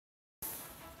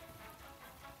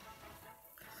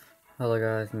Hello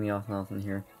guys, me Nelson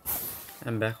here.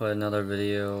 I'm back with another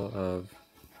video of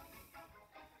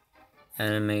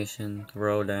animation,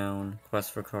 throwdown,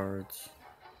 quest for cards.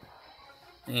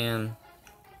 And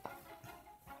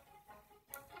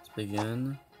let's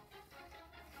begin.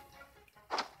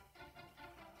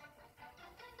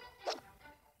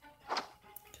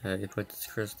 Okay, put this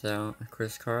Chris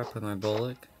card, put my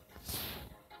Bullock.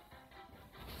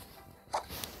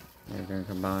 We're gonna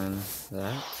combine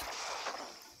that.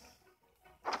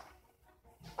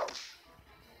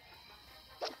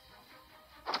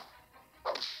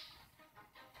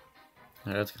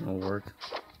 That's gonna work.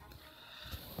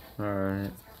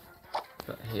 Alright.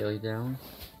 Got Haley down.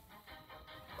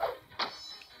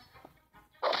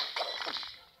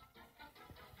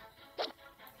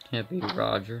 Can't beat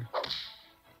Roger.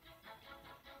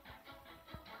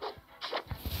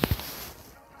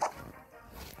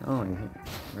 Oh,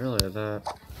 really? That.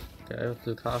 Okay, let's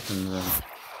do costumes then.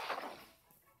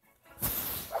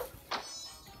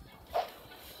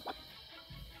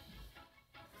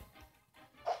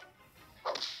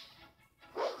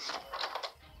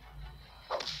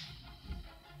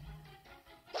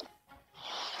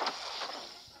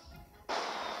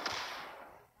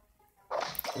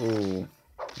 Ooh,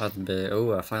 that's big.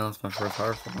 Ooh, I finally lost my first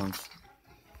heart for once.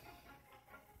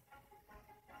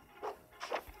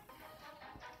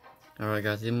 Alright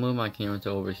guys, I'm moving my camera to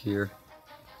over here.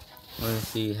 I want to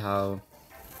see how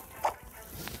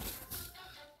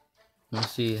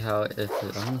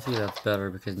that's better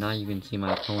because now you can see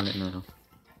my opponent now.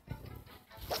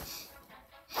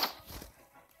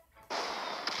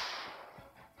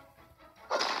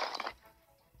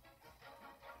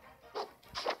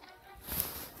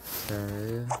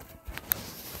 Okay.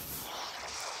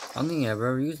 I don't think I've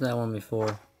ever used that one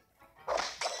before.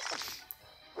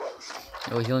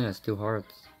 Oh, he only has 2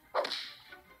 hearts.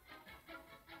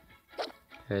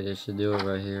 Okay, this should do it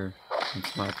right here.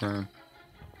 It's my turn.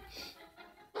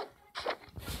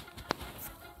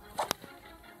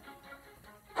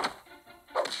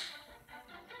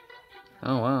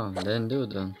 Oh wow, didn't do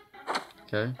it then.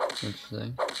 Okay,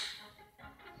 interesting.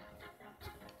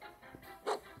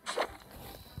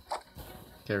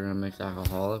 Okay, we're gonna mix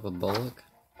alcoholic with Bullock.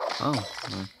 Oh,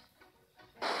 no.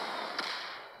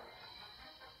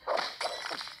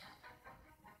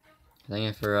 I think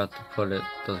I forgot to put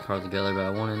those cards together, but I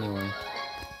won anyway.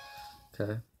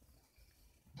 Okay.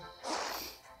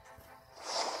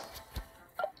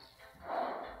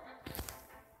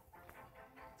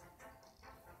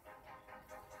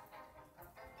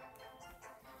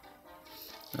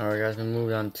 Alright guys, we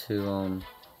moved on to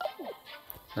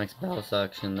next battle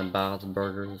section, the Bob's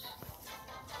Burgers.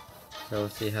 So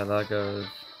let's see how that goes.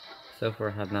 So far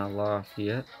I have not lost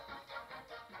yet.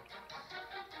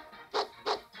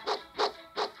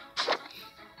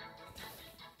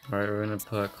 Alright, we're gonna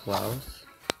put Klaus.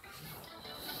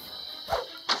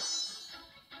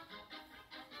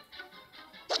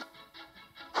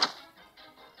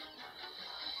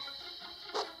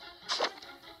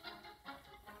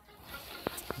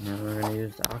 And we're gonna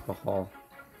use the alcohol.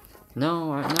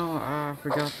 No, I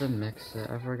forgot to mix it.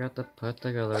 I forgot to put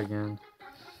together again.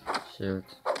 Shoot.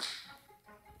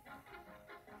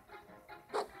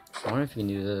 I wonder if you can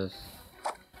do this.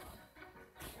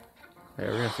 Okay,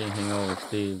 we're gonna see him hang over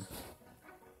Steve.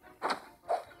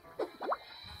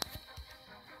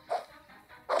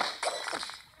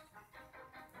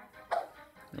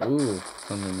 Ooh,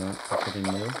 something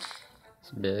new.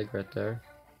 It's big right there.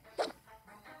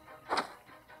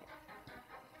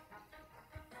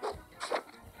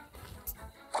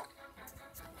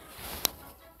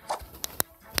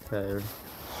 Okay,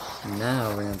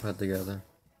 now we're gonna put together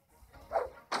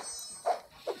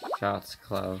Shots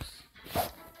Klaus.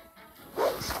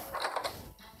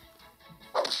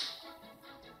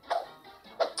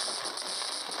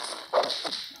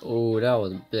 Oh, that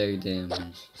was big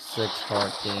damage. 6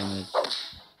 heart damage.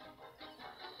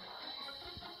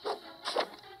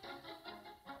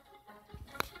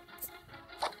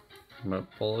 I'm gonna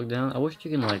pull it down. I wish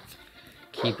you can like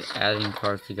keep adding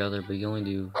cards together, but you only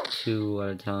do 2 at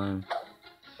a time.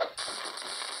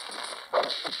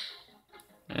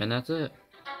 And that's it.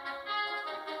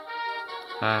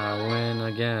 I win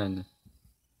again.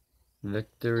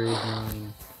 Victory is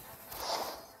mine.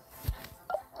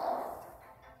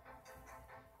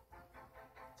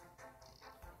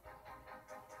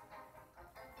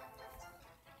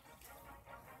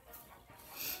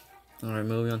 Alright,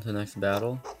 moving on to the next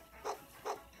battle.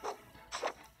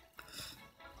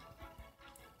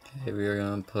 Okay, we are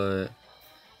gonna put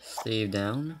Steve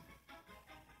down.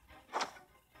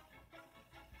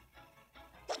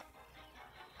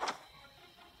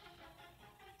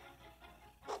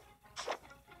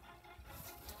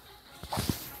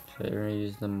 Okay, we're gonna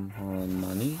use them on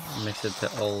money. Mix it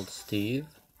to old Steve.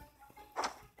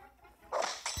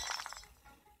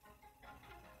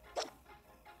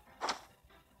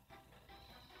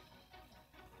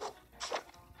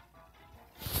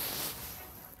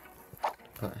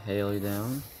 Put Haley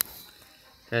down.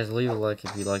 Guys, leave a like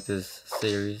if you like this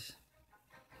series.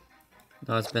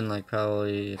 No, it's been like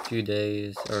probably a few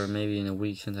days or maybe in a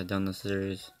week since I've done the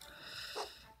series.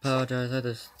 Apologize, I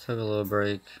just took a little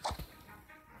break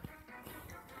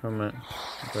from it,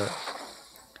 but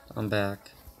I'm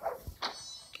back.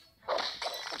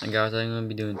 And guys, I'm gonna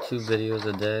be doing 2 videos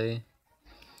a day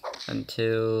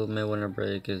until my winter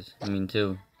break is,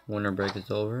 winter break is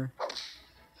over.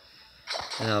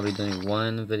 And I'll be doing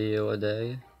 1 video a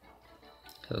day,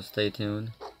 so stay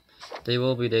tuned. There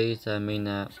will be days that I may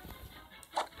not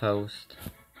post,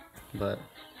 but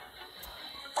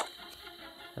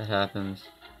that happens.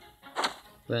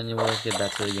 But anyway, let's get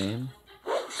back to the game.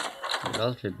 That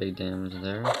was pretty big damage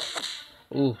there.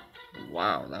 Ooh,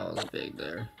 wow, that was big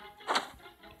there.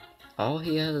 All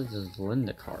he has is his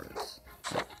Linda cards.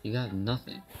 Like, you got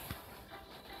nothing.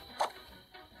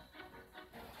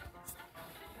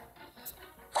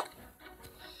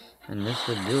 And this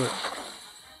should do it.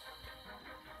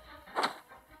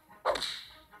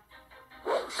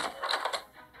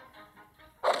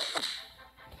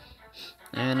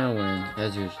 And I win,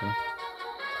 as usual.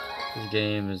 This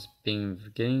game is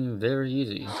getting very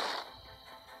easy.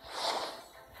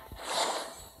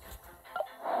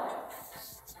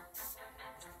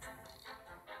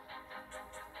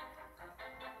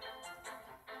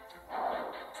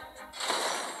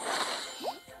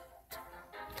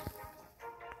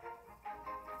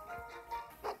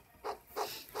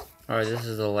 Alright, this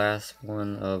is the last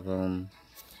one of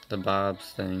the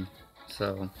Bob's thing.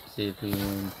 So, see if we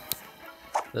win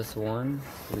this one.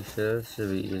 We should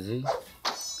be easy.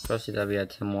 Especially that we had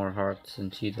 10 more hearts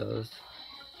than she does.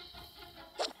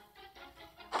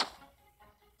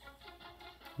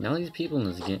 None of these people in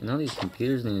this game, none of these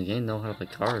computers in the game know how to play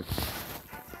cards.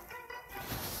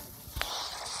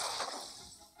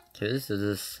 Okay, this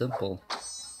is just simple.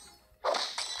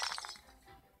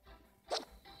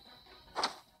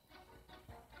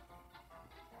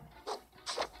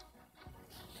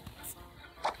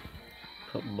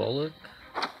 Put Bullock.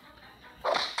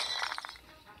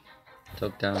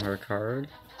 Took down her card.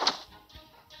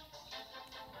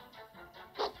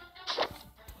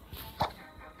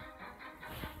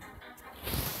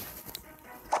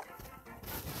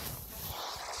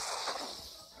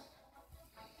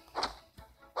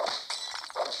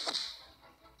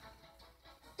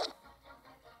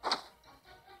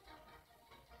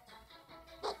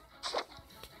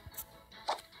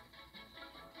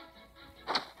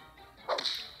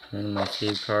 And my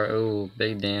Steve card. Oh,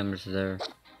 big damage there.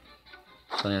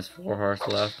 So only has 4 hearts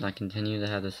left, and I continue to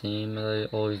have the same as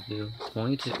I always do.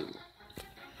 22.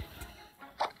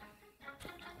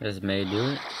 This may do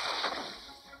it.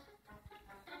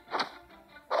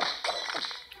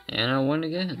 And I win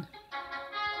again.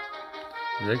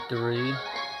 Victory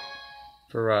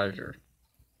for Roger.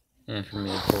 And for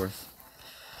me, of course.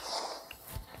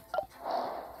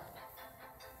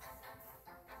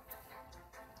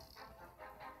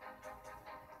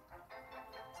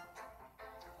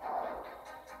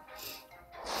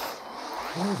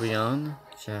 We'll be on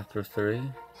chapter 3.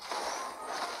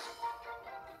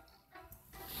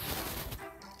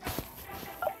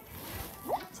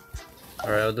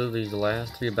 Alright, I'll do these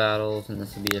last 3 battles and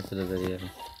this will be it for the video.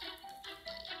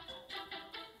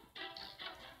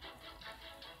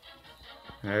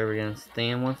 Alright, we're gonna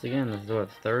stand once again. This is what,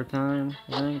 3rd time,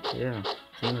 I think? Yeah.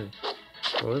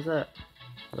 What was that?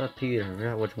 Was that Peter? I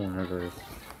forgot which one it is.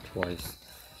 Twice.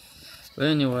 But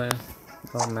anyway,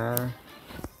 it don't matter.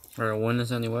 Or win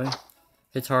this anyway.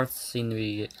 His hearts seem to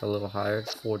be a little higher,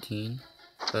 it's 14.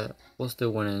 But we'll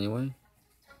still win anyway.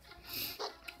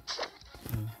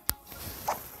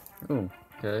 Oh,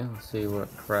 okay, let's see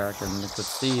what crack and liquid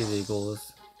Steve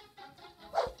equals.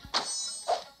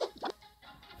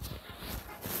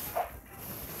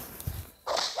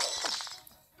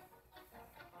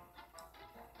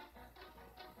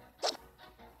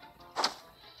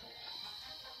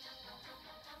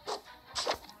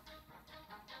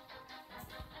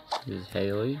 Here's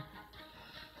Haley.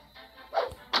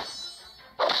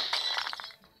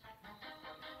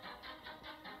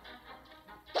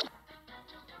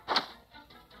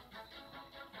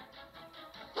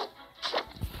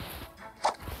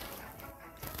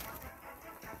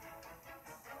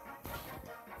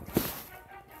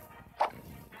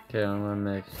 Okay, I'm gonna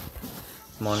mix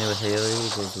money with Haley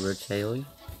equals rich Haley.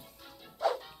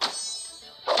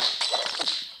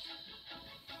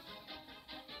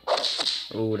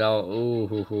 Ooh, that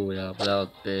was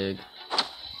big.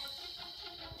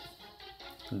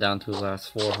 Down to the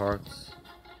last 4 hearts.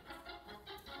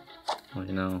 Oh,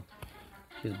 you know,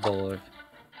 he's bullet.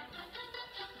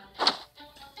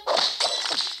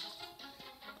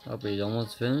 Oh, but he's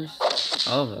almost finished?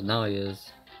 Oh, now he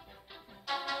is.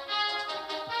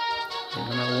 He's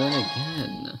gonna win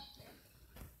again.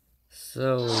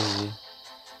 So easy.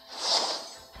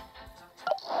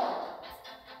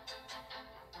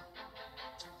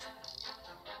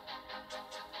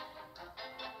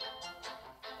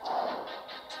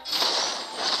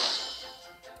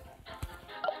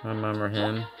 I remember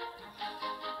him.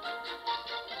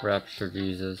 Rapture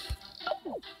Jesus.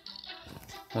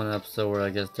 One episode where I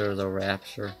guess there was a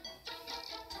rapture.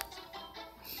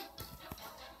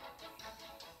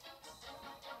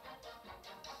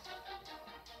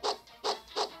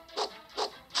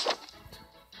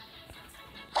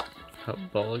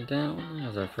 Put Bullock down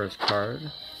as our first card.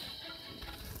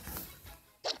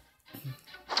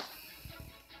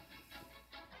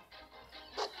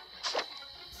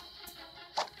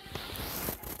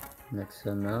 Mix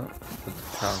him up with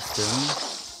the costume.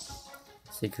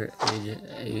 Secret Agent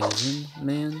Asian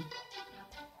Man.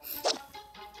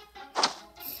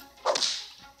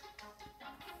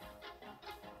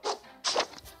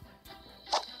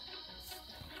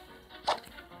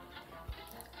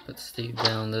 Put Steve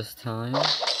down this time.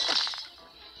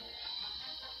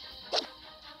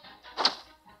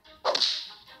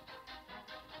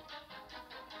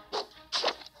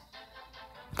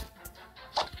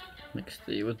 Mix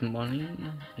Steve with money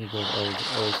equals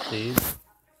old Steve.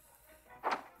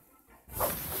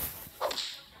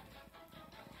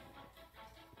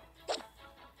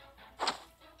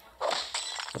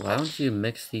 Why don't you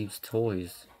mix Steve's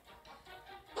toys?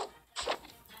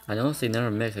 I noticed they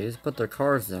never mix. They just put their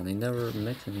cards down. They never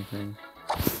mix anything.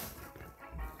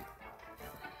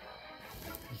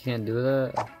 You can't do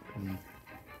that?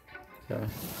 Okay.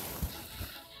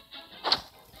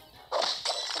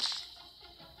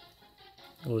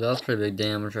 Oh, that was pretty big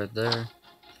damage right there.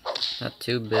 Not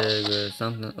too big or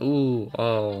something. Ooh,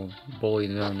 oh, boy,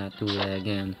 you better not do that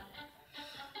again.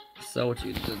 So what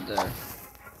you did there.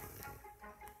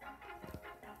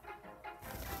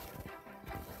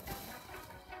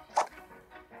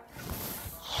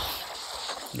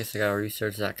 Guess I gotta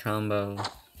research that combo.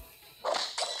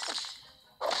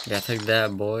 Yeah, take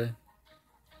that, boy.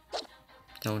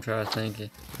 Don't try to think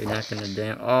it. You're not gonna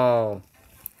damn. Oh,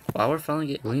 wow, we're finally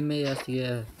get. We may actually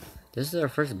get. This is our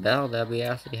first battle that we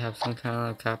actually have some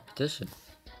kind of competition.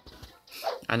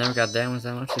 I never got damaged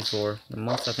that much before. The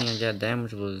most I think I got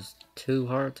damaged was 2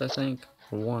 hearts, I think,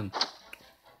 or 1.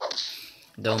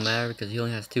 Don't matter because he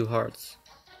only has 2 hearts.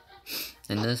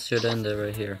 And this should end it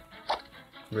right here.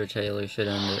 Rich Haley should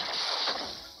end it.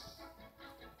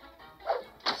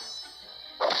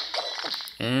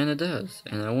 And it does.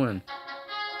 And I win.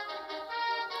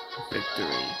 Victory.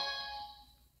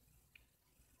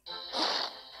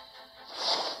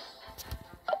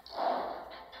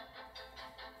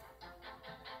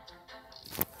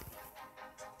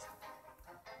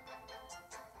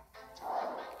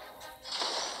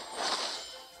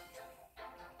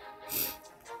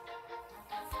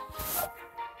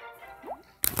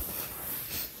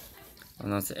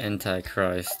 And that's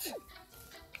Antichrist.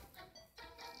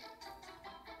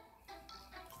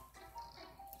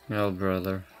 Oh,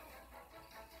 brother.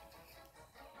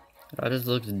 That just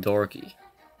looks dorky.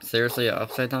 Seriously, an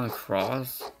upside down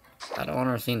cross? I don't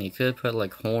understand. He could put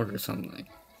like horns or something.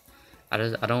 I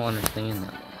don't understand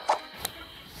that one.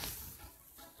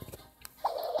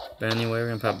 But anyway,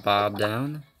 we're gonna put Bob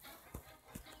down.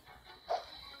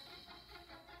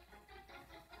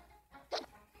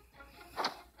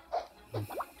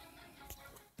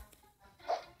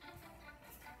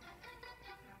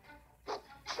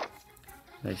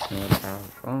 Makes me look out.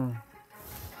 Oh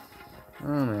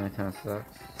man, that kinda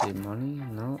sucks. See money?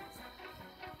 Nope.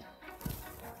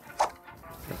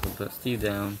 Guess we'll put Steve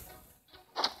down.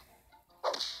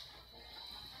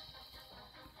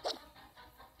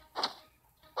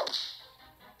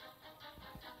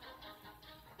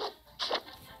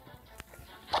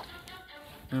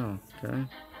 Oh, okay.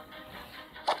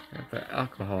 Gotta put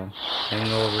alcohol.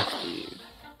 Hangover Steve.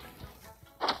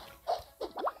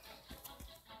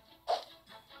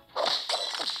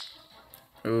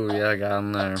 Ooh, yeah, I got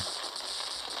him there.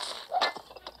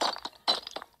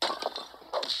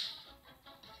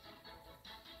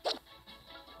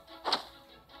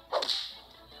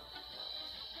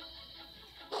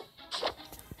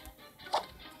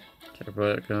 Okay,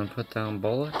 but gonna put down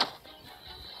Bullock.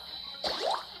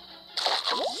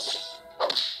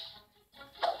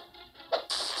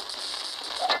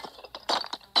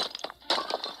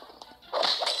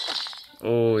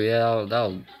 that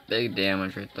was big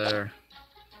damage right there.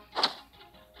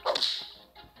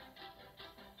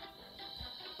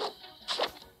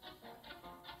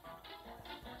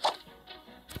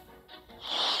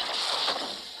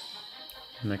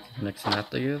 Mixing that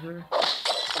together.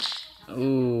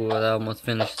 Ooh, that almost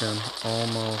finished him.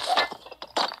 Almost.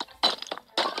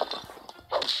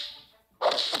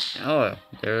 Oh,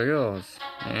 there it goes.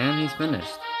 And he's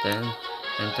finished. Then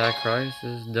Antichrist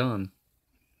is done.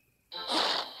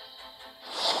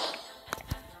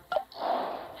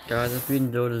 Guys, if you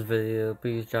enjoyed this video,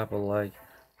 please drop a like,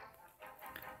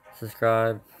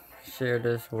 subscribe, share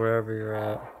this wherever you're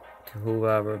at, to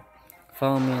whoever.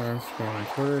 Follow me on Instagram and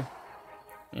Twitter,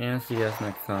 and see you guys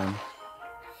next time.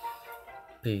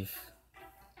 Peace.